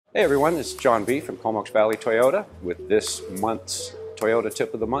Hey everyone, it's John B. from Comox Valley Toyota with this month's Toyota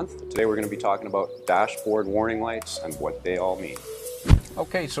Tip of the Month. Today we're going to be talking about dashboard warning lights and what they all mean.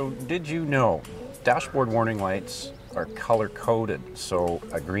 Okay, so did you know dashboard warning lights are color coded? So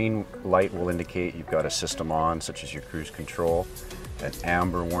a green light will indicate you've got a system on, such as your cruise control. An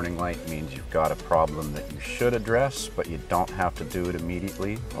amber warning light means you've got a problem that you should address, but you don't have to do it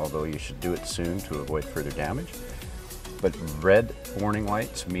immediately, although you should do it soon to avoid further damage. But red warning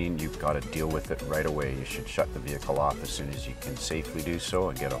lights mean you've got to deal with it right away. You should shut the vehicle off as soon as you can safely do so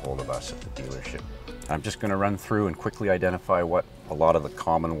and get a hold of us at the dealership. I'm just going to run through and quickly identify what a lot of the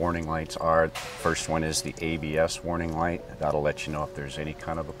common warning lights are. First one is the ABS warning light. That'll let you know if there's any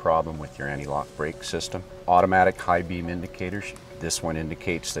kind of a problem with your anti-lock brake system. Automatic high beam indicators. This one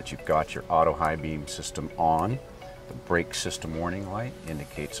indicates that you've got your auto high beam system on. The brake system warning light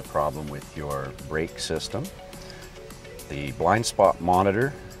indicates a problem with your brake system. The blind spot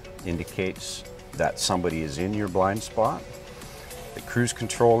monitor indicates that somebody is in your blind spot. The cruise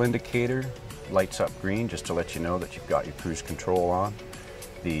control indicator lights up green just to let you know that you've got your cruise control on.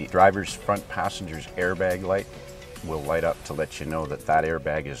 The driver's front passenger's airbag light will light up to let you know that that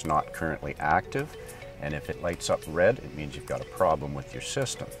airbag is not currently active. And if it lights up red, it means you've got a problem with your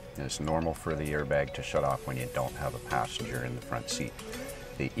system. And it's normal for the airbag to shut off when you don't have a passenger in the front seat.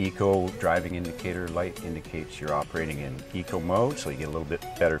 The eco driving indicator light indicates you're operating in eco mode, so you get a little bit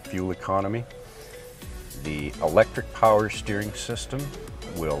better fuel economy. The electric power steering system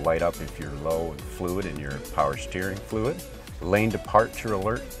will light up if you're low in fluid in your power steering fluid. Lane departure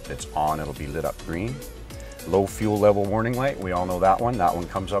alert, if it's on, it'll be lit up green. Low fuel level warning light, we all know that one. That one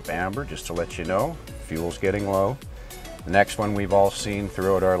comes up amber just to let you know fuel's getting low. The next one we've all seen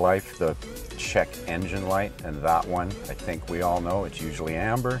throughout our life, the check engine light, and that one I think we all know it's usually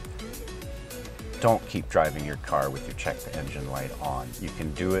amber. Don't keep driving your car with your check engine light on. You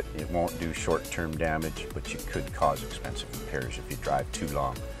can do it, it won't do short-term damage, but you could cause expensive repairs if you drive too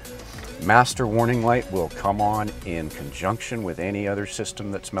long. Master warning light will come on in conjunction with any other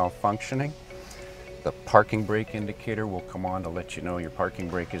system that's malfunctioning. The parking brake indicator will come on to let you know your parking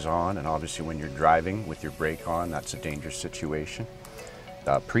brake is on, and obviously when you're driving with your brake on, that's a dangerous situation.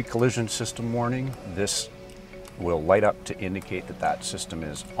 Pre-collision system warning, this will light up to indicate that that system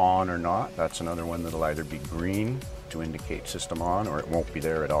is on or not. That's another one that'll either be green to indicate system on, or it won't be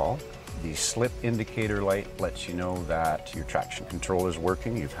there at all. The slip indicator light lets you know that your traction control is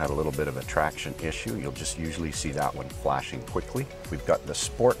working. You've had a little bit of a traction issue. You'll just usually see that one flashing quickly. We've got the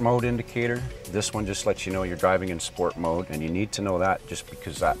sport mode indicator. This one just lets you know you're driving in sport mode, and you need to know that just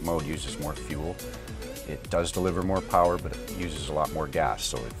because that mode uses more fuel. It does deliver more power, but it uses a lot more gas.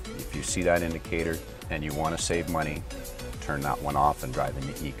 So if you see that indicator and you want to save money, turn that one off and drive in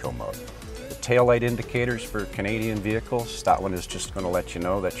the eco mode. The tail light indicators for Canadian vehicles, that one is just going to let you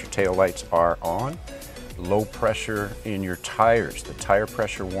know that your tail lights are on. Low pressure in your tires. The tire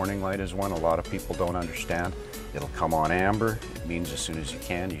pressure warning light is one a lot of people don't understand. It'll come on amber. It means as soon as you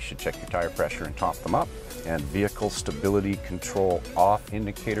can, you should check your tire pressure and top them up. And vehicle stability control off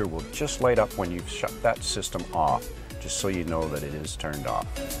indicator will just light up when you've shut that system off, just so you know that it is turned off.